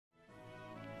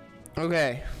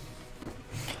Okay.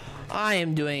 I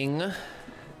am doing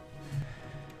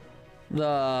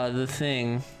the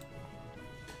thing.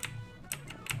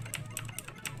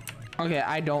 Okay,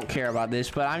 I don't care about this,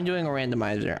 but I'm doing a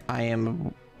randomizer. I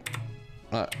am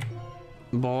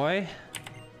boy.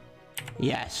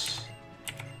 Yes.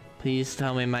 Please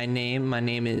tell me my name. My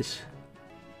name is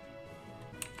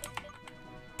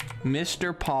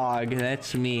Mr. Pog.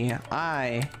 That's me.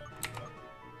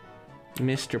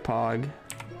 Mr. Pog.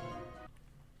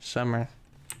 Summer.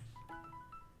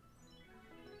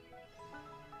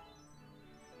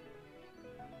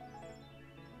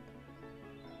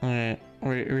 Alright,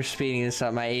 we're speeding this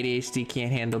up. My ADHD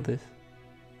can't handle this.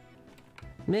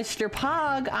 Mr.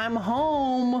 Pog, I'm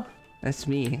home. That's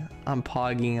me. I'm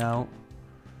pogging out.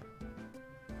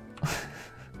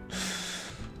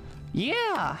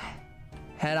 Yeah.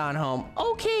 Head on home.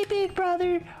 Okay, big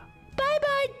brother.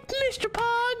 Bye-bye, Mr.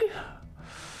 Pog.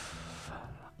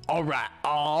 All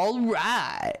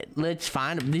right. Let's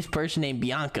find this person named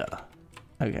Bianca.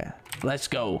 Okay, let's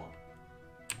go.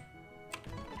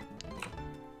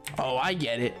 Oh, I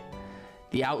get it.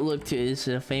 The outlook to is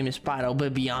a famous spot. Oh,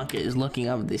 but Bianca is looking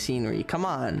up at the scenery. Come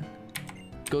on.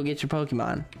 Go get your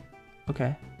Pokemon.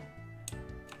 Okay.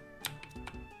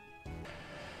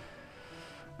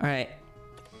 Alright.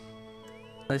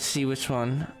 Let's see which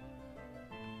one.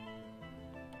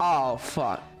 Oh,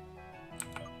 fuck.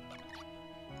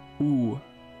 Ooh.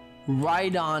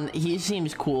 Rhydon. He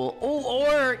seems cool. Oh,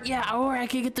 or I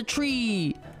could get the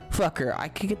tree fucker. I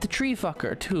could get the tree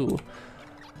fucker, too.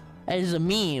 As a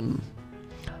meme.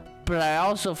 But I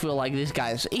also feel like this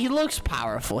guy's... He looks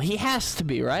powerful. He has to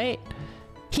be, right?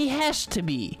 He has to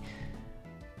be.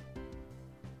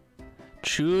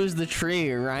 Choose the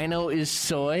tree. Rhino is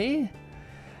soy?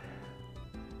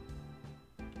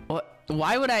 What?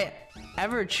 Why would I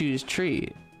ever choose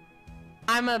tree?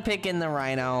 I'm gonna pick in the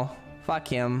Rhino. Fuck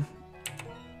him.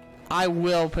 I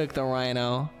will pick the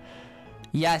Rhino.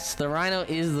 Yes, the Rhino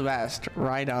is the best.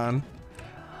 Rhydon.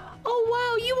 Oh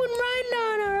wow, you and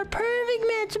Rhydon are a perfect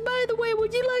match. By the way,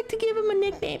 would you like to give him a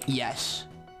nickname? Yes.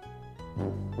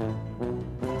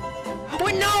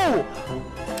 Wait, no!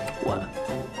 What?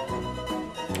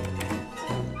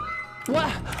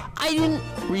 What? I didn't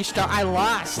restart. I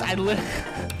lost.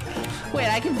 Wait,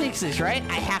 I can fix this, right?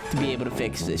 I have to be able to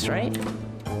fix this, right?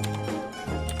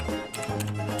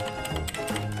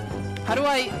 How do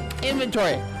I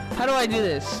inventory? How do I do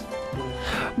this?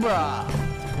 Bruh.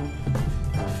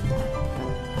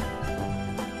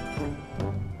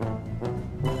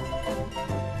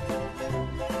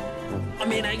 I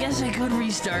mean, I guess I could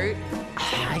restart.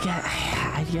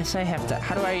 I guess I have to.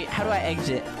 How do I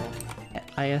exit?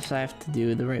 I guess I have to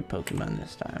do the right Pokemon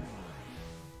this time.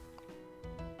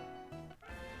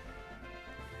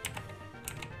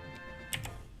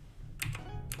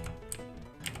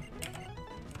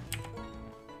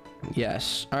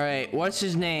 Yes. All right. What's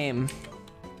his name?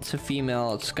 It's a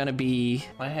female. It's gonna be...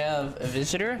 I have a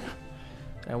visitor.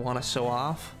 I want to show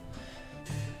off.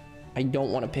 I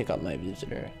don't want to pick up my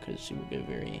visitor because she would get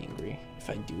very angry if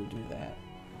I do that.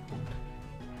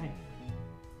 Hi.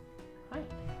 Hi.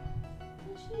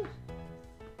 There she is.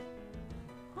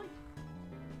 Hi.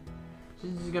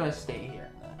 She's just gonna stay here.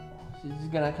 She's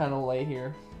just gonna kind of lay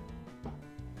here.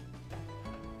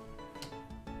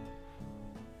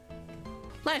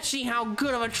 Let's see how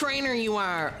good of a trainer you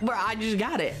are. Bro, I just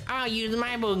got it. I'll use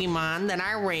my Pokemon that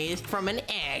I raised from an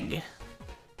egg.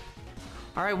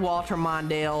 All right, Walter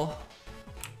Mondale.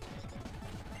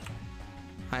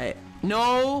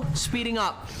 No speeding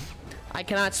up. I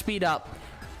cannot speed up.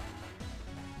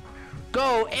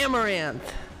 Go,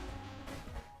 Amaranth.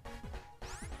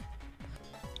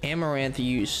 Amaranth,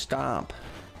 you stomp.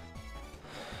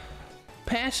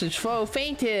 Passage foe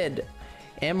fainted.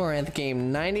 Amaranth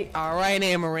game 90. All right,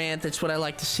 Amaranth, that's what I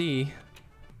like to see.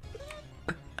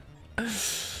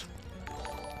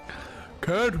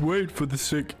 Can't wait for the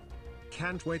sick.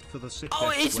 Can't wait for the sick.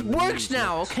 Oh, it works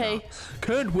now. Okay.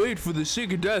 Can't wait for the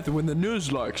sick of death when the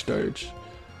Nuzlocke starts.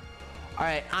 All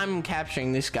right, I'm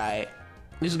capturing this guy.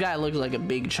 This guy looks like a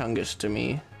big chungus to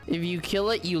me. If you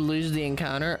kill it, you lose the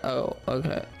encounter. Oh,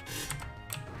 okay.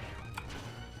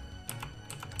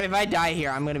 If I die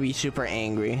here, I'm gonna be super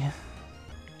angry.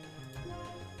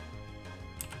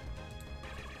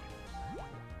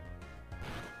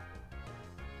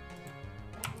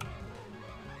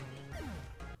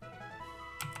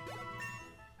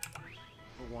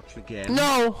 Watch again.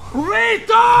 No!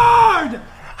 Retard!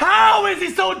 How is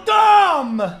he so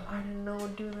dumb? I didn't know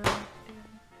what to do that.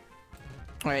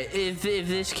 Alright, if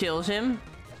this kills him.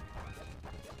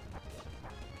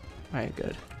 Alright,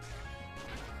 good.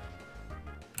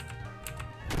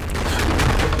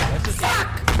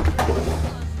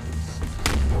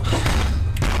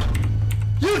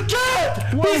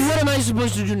 what am I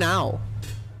supposed to do now?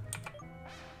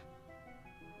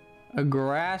 A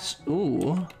grass.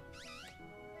 Ooh.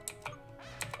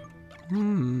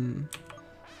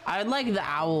 I'd like the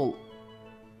owl.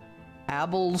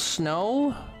 Abel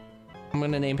Snow? I'm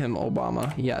gonna name him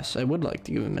Obama. Yes, I would like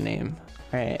to give him a name.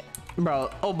 Alright.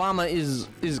 Bro, Obama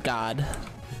is God.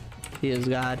 He is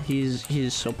God. He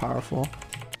is so powerful.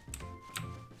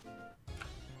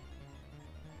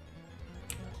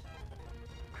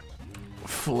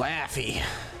 Flaffy.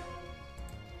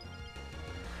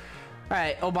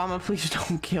 Alright, Obama, please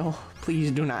don't kill.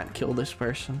 Please do not kill this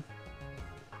person.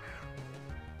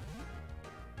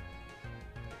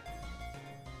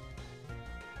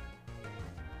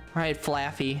 Alright,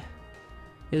 Flaffy.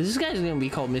 Yeah, this guy's gonna be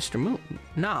called Mr. Moon.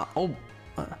 Nah, oh.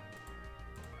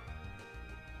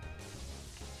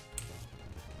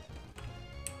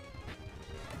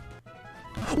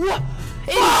 What?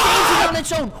 It changed it on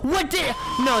its own. What did?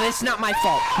 No, that's not my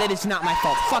fault. That is not my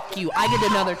fault. Fuck you. I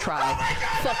get another try.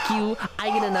 Fuck you.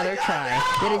 I get another try.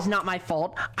 That is not my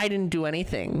fault. I didn't do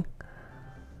anything.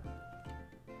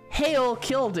 Hail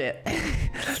killed it.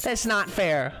 That's not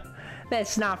fair.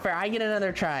 That's not fair. I get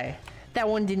another try. That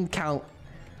one didn't count.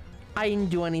 I didn't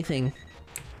do anything.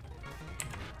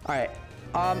 All right.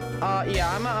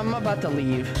 Yeah, I'm about to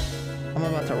leave. I'm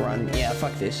about to run. Yeah,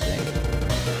 fuck this thing.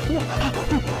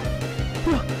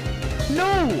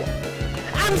 No!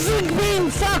 I'm being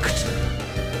fucked!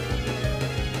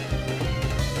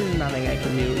 There's nothing I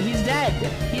can do. He's dead.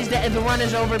 He's dead. The run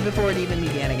is over before it even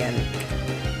began again.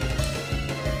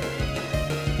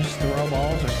 Just throw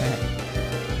balls? Okay.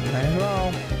 Might as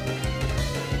well.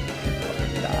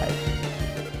 Fucking die.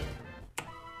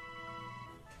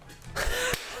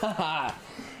 Haha.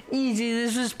 Easy.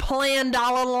 This was planned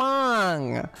all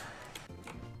along.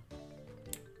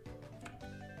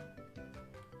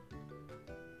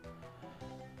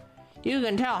 You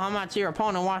can tell how much your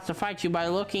opponent wants to fight you by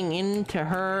looking into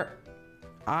her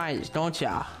eyes, don't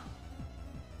ya?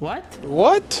 What?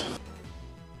 What?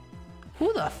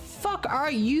 Who the fuck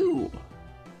are you?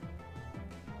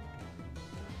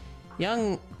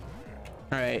 Young...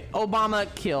 Alright, Obama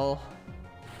kill.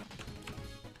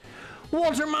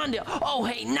 Walter Mondale! Oh,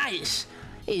 hey, nice!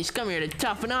 He's come here to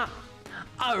toughen up.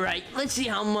 Alright, let's see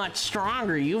how much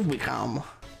stronger you've become.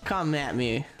 Come at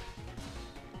me.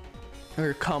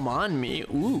 Or come on me.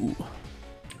 Ooh.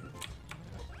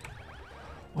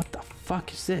 What the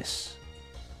fuck is this?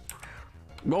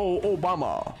 Go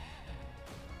Obama.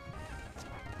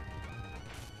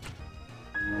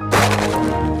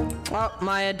 Oh,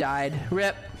 Maya died.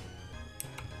 Rip.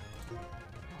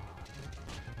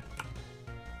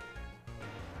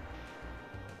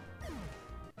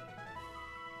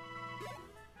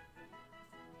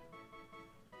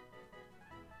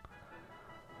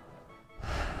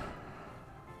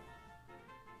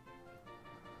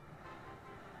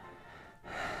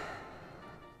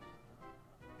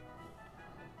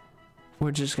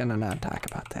 We're just gonna not talk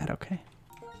about that, okay?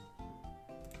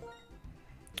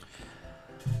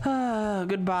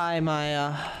 Goodbye,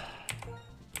 Maya.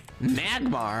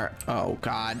 Magmar? Oh,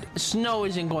 God. Snow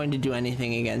isn't going to do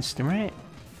anything against him, right?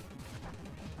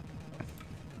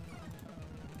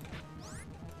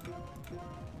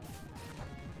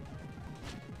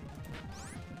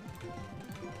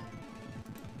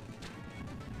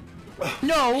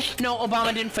 No, no,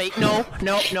 Obama didn't faint. No,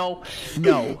 no, no,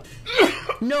 no.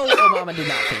 No, Obama did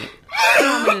not faint.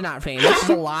 Obama did not faint. This is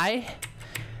a lie.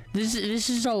 This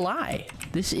is a lie.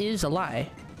 This is a lie.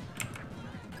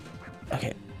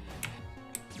 Okay.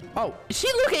 Oh, see,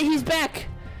 look at, he's back.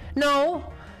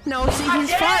 No, no, see,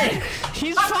 he's fine.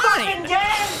 He's fine.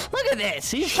 Look at this.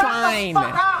 He's fine.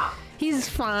 He's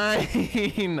fine.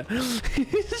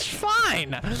 He's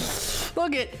fine.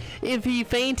 Look at, if he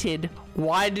fainted,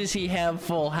 why does he have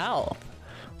full health?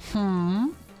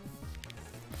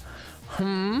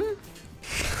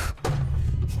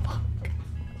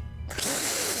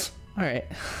 Alright.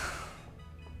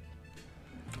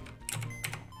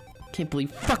 Can't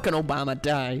believe fucking Obama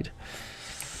died.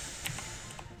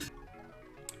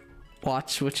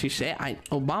 Watch what you say.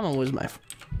 Obama was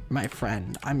my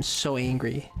friend. I'm so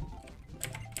angry.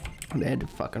 I had to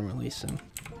fucking release him.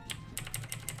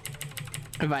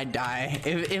 If I die,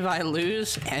 if I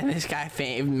lose and this guy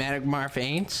Magmar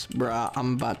faints, bruh,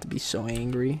 I'm about to be so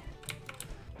angry.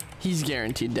 He's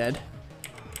guaranteed dead.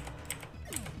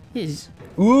 He's...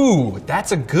 Ooh,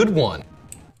 that's a good one.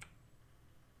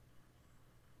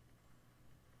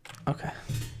 Okay.